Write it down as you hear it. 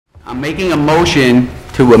I'm making a motion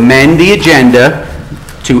to amend the agenda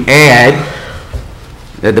to add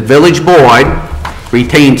that the village board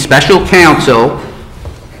retain special counsel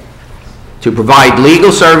to provide legal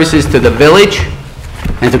services to the village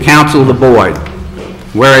and to counsel the board.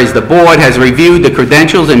 Whereas the board has reviewed the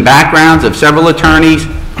credentials and backgrounds of several attorneys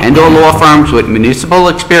and/or law firms with municipal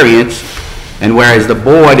experience, and whereas the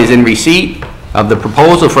board is in receipt of the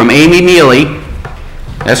proposal from Amy Mealy,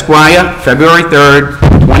 Esquire, February 3rd,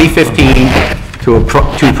 2015, to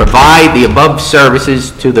provide the above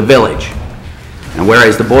services to the village. And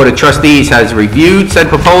whereas the Board of Trustees has reviewed said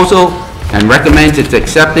proposal and recommends its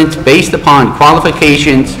acceptance based upon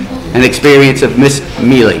qualifications and experience of Ms.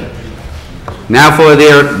 Mealy. Now for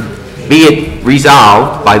there be it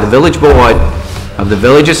resolved by the Village Board of the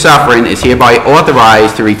Village of Suffern is hereby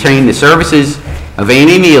authorized to retain the services of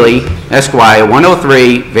Amy Mealy, Esquire,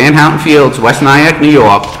 103 Van Houten Fields, West Nyack, New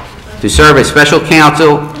York, to serve as special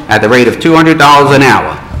counsel at the rate of $200 an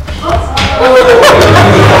hour.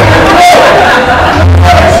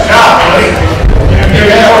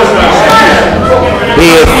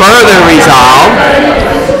 Be it further resolved.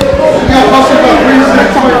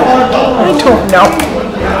 I don't know.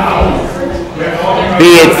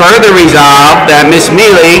 Be it further resolved that Ms.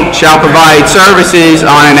 Mealy shall provide services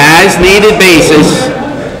on an as-needed basis,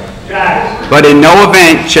 but in no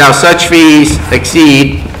event shall such fees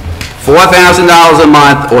exceed $4,000 a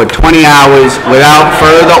month or 20 hours without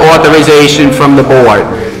further authorization from the board.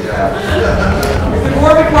 Is the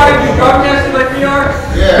board required to be drug tested like we are?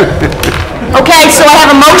 Okay, so I have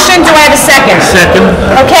a motion. Do I have a second? Second.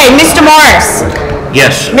 Okay, Mr. Morris.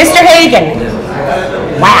 Yes. Mr. Hagan.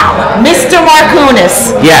 Wow. Mr.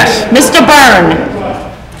 Markunas. Yes. Mr. Byrne.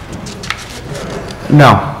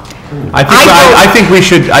 No. I think we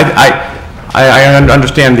should. I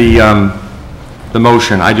understand the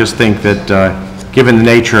motion. I just think that given the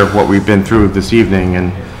nature of what we've been through this evening,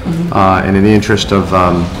 and in the interest of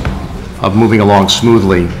moving along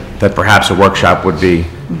smoothly, that perhaps a workshop would be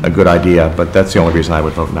a good idea. But that's the only reason I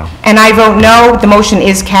would vote no. And I vote no. The motion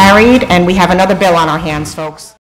is carried, and we have another bill on our hands, folks.